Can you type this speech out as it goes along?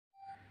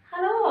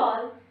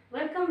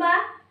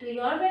to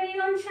your very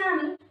own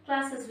channel,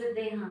 Classes with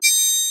Neha.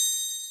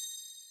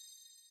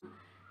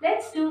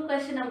 Let's do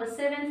question number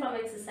 7 from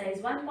exercise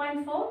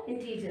 1.4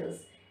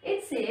 integers.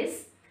 It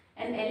says,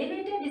 an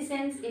elevator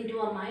descends into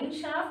a mine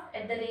shaft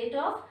at the rate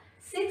of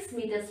 6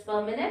 meters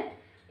per minute.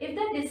 If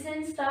the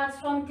descent starts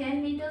from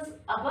 10 meters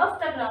above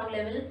the ground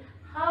level,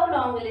 how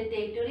long will it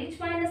take to reach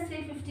minus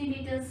 350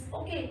 meters?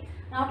 Okay,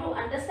 now to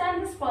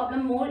understand this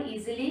problem more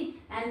easily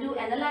and to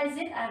analyze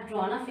it, I have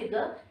drawn a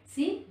figure.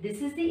 See,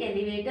 this is the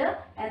elevator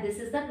and this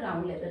is the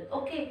ground level.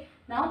 Okay,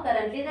 now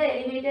currently the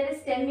elevator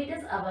is 10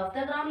 meters above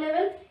the ground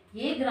level.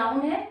 ये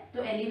ground है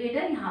तो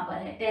elevator यहाँ पर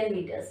है 10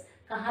 metres.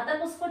 कहाँ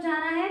तक उसको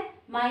जाना है?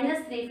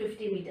 Minus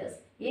 350 metres.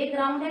 ये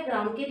ग्राउंड है,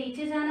 ग्राउंड के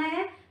नीचे जाना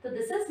है तो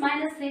दिस इज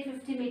माइनस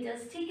 350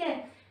 मीटर्स. ठीक है.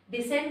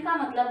 डिसेंट का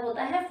मतलब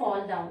होता है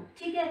फॉल डाउन.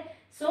 ठीक है.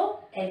 सो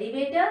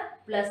elevator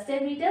plus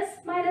 10 metres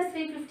minus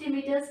 350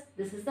 metres.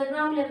 This is the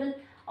ground level.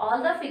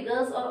 All the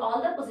figures or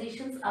all the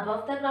positions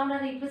above the ground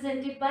are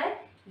represented by,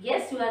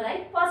 yes, you are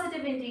right,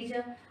 positive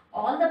integer.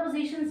 All the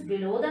positions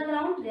below the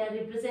ground, they are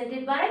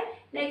represented by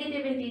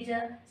negative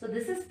integer. So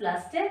this is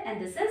plus 10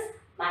 and this is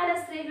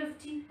minus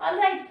 350.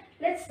 Alright,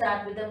 let's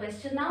start with the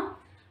question now.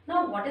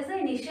 Now what is the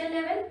initial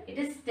level?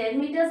 It is 10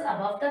 meters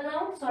above the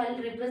ground. So I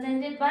will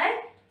represent it by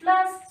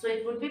plus. So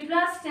it would be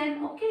plus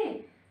 10.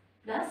 Okay.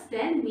 Plus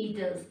 10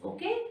 meters.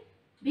 Okay.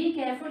 Be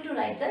careful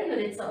to write the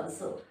units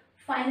also.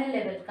 Final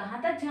level.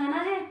 कहाँ तक जाना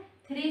है?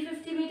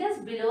 350 meters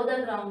below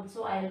the ground.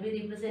 So I will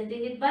be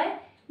representing it by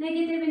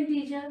negative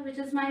integer, which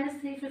is minus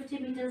 350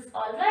 meters.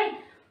 All right.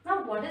 Now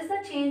what is the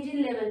change in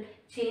level?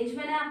 Change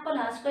मैंने आपको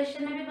last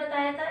question में भी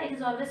बताया था. It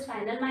is always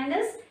final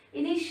minus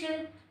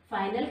initial.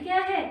 Final क्या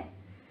है?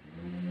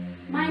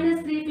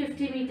 minus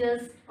 350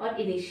 meters.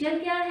 और initial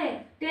क्या है?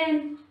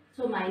 10.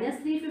 So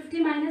minus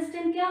 350 minus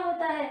 10 क्या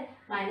होता है?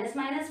 Minus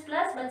minus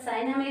plus, but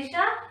sign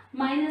हमेशा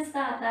minus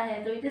का आता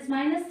है. तो it is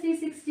minus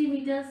 360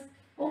 meters.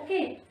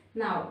 Okay.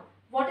 Now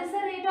what is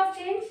the rate of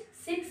change?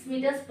 6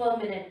 meters per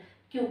minute.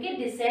 क्योंकि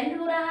descend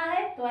हो रहा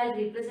है तो I'll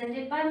represent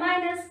it by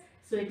minus.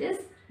 So it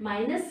is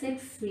minus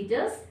 6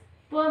 meters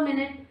per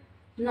minute.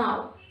 Now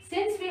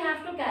since we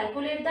have to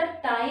calculate the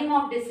time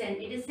of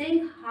descent, it is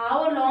saying how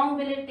long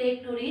will it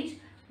take to reach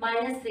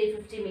minus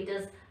 350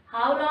 meters.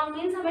 How long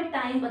means हमें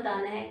time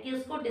बताना है कि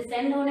उसको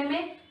descend होने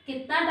में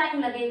कितना time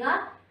लगेगा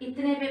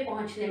इतने पे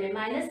पहुंचने में,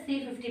 माइनस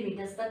 350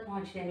 मीटर्स तक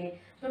पहुंचने में.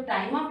 तो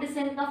टाइम ऑफ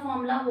डिसेंट का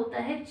फॉर्मूला होता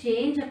है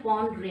change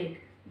upon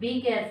rate. Be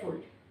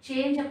careful.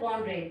 Change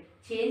upon rate.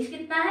 Change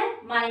कितना है?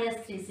 माइनस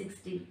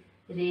 360.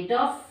 रेट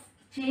ऑफ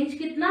चेंज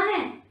कितना है?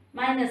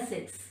 Minus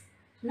 6.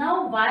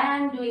 Now why I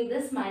am doing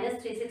this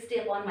minus 360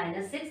 upon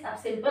minus 6? आप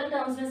सिंपल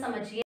टर्म्स में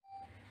समझिए.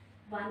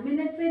 1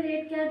 मिनट पे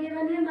रेट क्या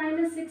गिवन है?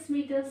 Minus 6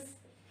 metres.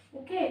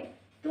 ओके.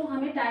 तो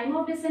हमें टाइम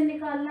ऑफ डिसेंट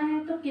निकालना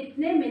है तो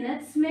कितने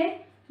मिनट्स में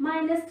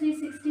माइनस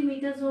 360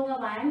 मीटर्स होगा.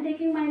 Y am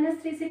taking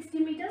minus 360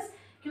 metres?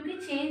 क्योंकि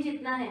चेंज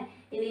इतना है.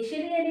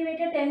 इनिशियली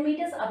एलिवेटर 10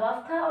 मीटर्स अबव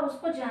था और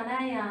उसको जाना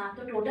है यहाँ,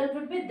 तो total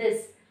would be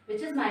this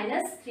which is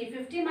minus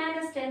 350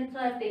 minus 10. So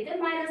I have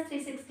taken minus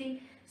 360.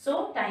 So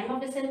time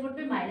of descent would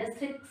be minus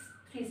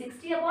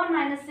 360 upon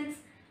minus 6.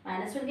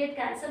 Minus will get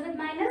cancelled with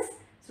minus.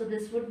 So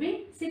this would be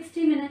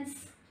 60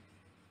 minutes.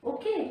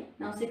 Okay.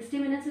 Now 60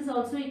 minutes is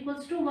also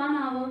equals to 1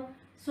 hour.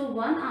 So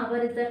 1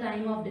 hour is the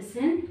time of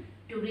descent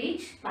to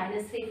reach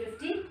minus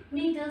 350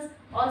 meters.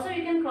 Also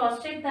you can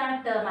cross check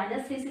that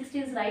minus 360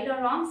 is right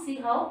or wrong.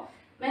 See how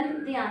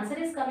when the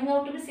answer is coming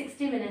out to be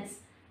 60 minutes.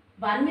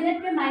 1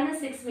 minute में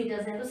minus 6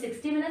 metres है तो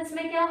 60 minutes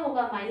में क्या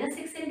होगा? Minus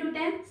 6 into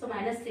 10, so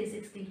minus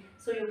 360.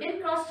 So you can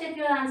cross check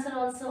your answer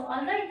also.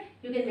 All right,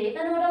 you can make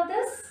a note of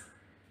this.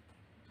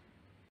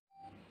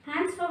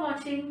 Thanks for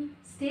watching.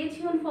 Stay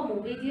tune for more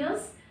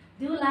videos.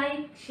 Do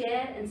like,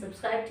 share and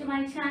subscribe to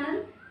my channel.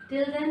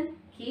 Till then,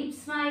 keep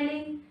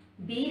smiling,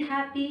 be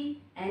happy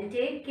and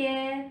take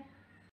care.